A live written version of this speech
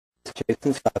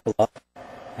Jason Sokoloff,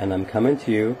 and I'm coming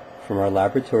to you from our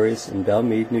laboratories in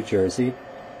Belmead, New Jersey,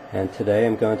 and today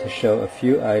I'm going to show a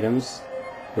few items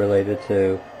related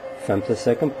to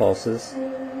femtosecond pulses,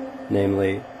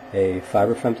 namely a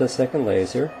fiber femtosecond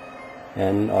laser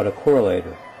and an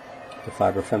autocorrelator. The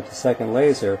fiber femtosecond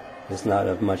laser is not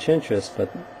of much interest,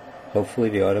 but hopefully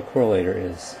the autocorrelator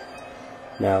is.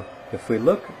 Now, if we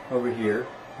look over here,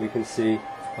 we can see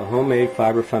a homemade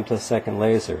fiber femtosecond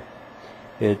laser.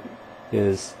 It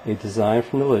is a design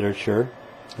from the literature.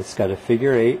 It's got a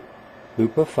figure 8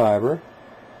 loop of fiber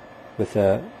with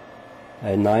a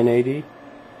 980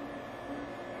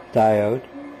 diode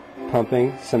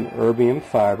pumping some erbium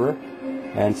fiber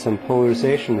and some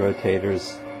polarization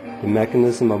rotators. The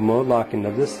mechanism of mode locking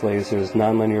of this laser is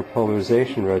nonlinear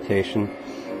polarization rotation,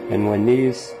 and when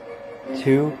these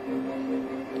two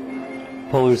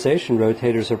polarization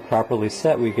rotators are properly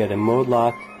set, we get a mode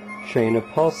locked train of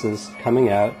pulses coming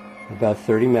out about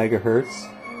 30 megahertz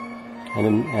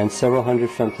and several hundred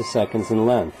femtoseconds in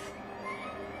length.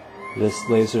 This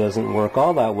laser doesn't work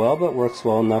all that well, but works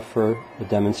well enough for a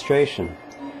demonstration.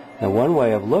 Now, one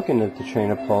way of looking at the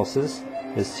train of pulses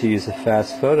is to use a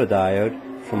fast photodiode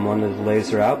from one of the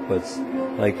laser outputs,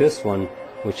 like this one,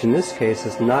 which in this case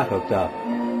is not hooked up.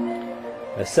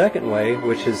 A second way,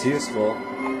 which is useful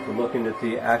for looking at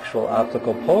the actual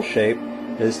optical pulse shape,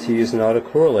 is to use an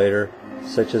autocorrelator,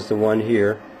 such as the one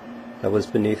here that was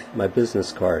beneath my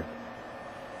business card.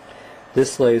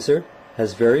 This laser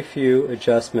has very few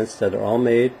adjustments that are all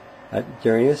made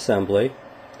during assembly,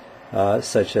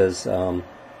 such as the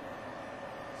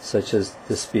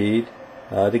speed,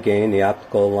 the gain, the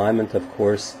optical alignment, of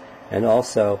course, and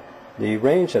also the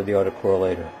range of the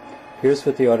autocorrelator. Here's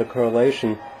what the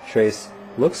autocorrelation trace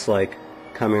looks like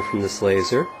coming from this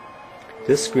laser.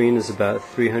 This screen is about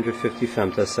 350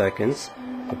 femtoseconds.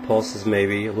 The pulse is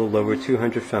maybe a little over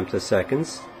 200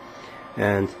 femtoseconds.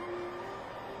 And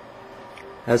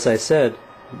as I said,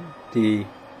 the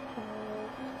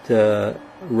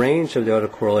range of the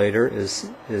autocorrelator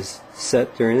is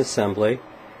set during assembly,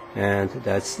 and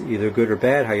that's either good or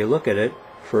bad how you look at it.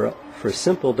 For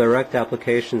simple direct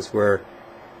applications where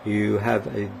you have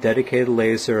a dedicated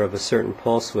laser of a certain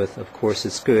pulse width, of course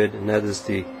it's good, and that is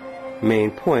the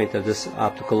main point of this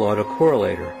optical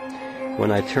autocorrelator.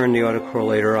 When I turn the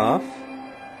autocorrelator off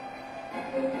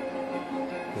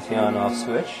with the on-off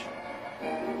switch,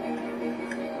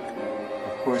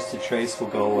 of course the trace will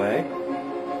go away.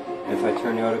 If I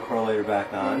turn the autocorrelator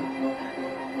back on,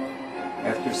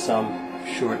 after some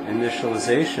short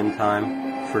initialization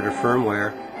time for the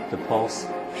firmware, the pulse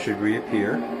should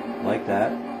reappear like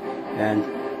that. And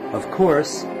of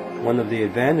course, one of the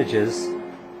advantages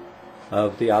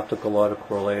of the optical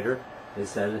autocorrelator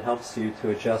is that it helps you to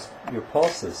adjust your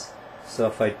pulses. So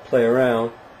if I play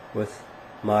around with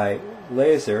my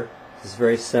laser, this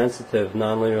very sensitive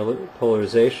nonlinear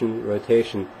polarization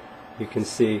rotation, you can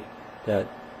see that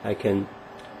I can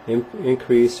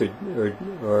increase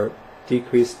or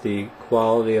decrease the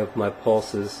quality of my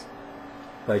pulses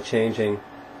by changing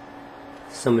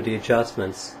some of the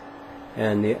adjustments,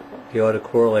 and the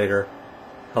autocorrelator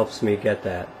helps me get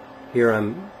that. Here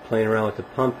I'm playing around with the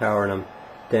pump power and I'm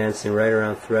dancing right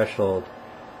around threshold,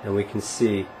 and we can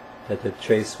see that the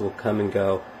trace will come and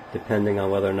go depending on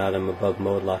whether or not I'm above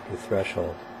mode locking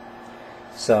threshold.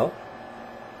 So,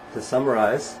 to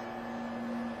summarize,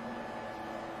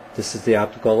 this is the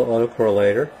optical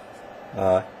autocorrelator.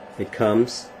 It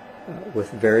comes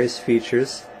with various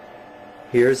features.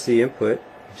 Here's the input.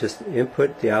 You just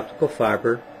input the optical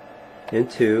fiber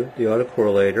into the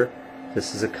autocorrelator.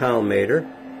 This is a collimator.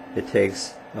 It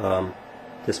takes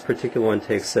this particular one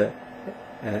takes an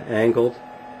angled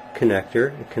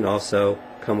connector. It can also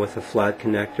come with a flat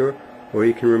connector, or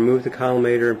you can remove the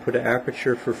collimator and put an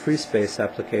aperture for free space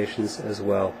applications as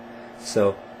well.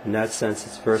 So in that sense,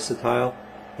 it's versatile,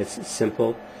 it's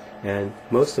simple, and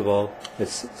most of all,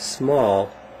 it's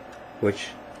small, which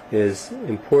is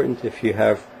important if you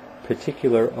have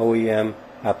particular OEM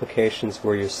applications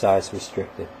where you're size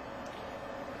restricted.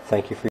 Thank you for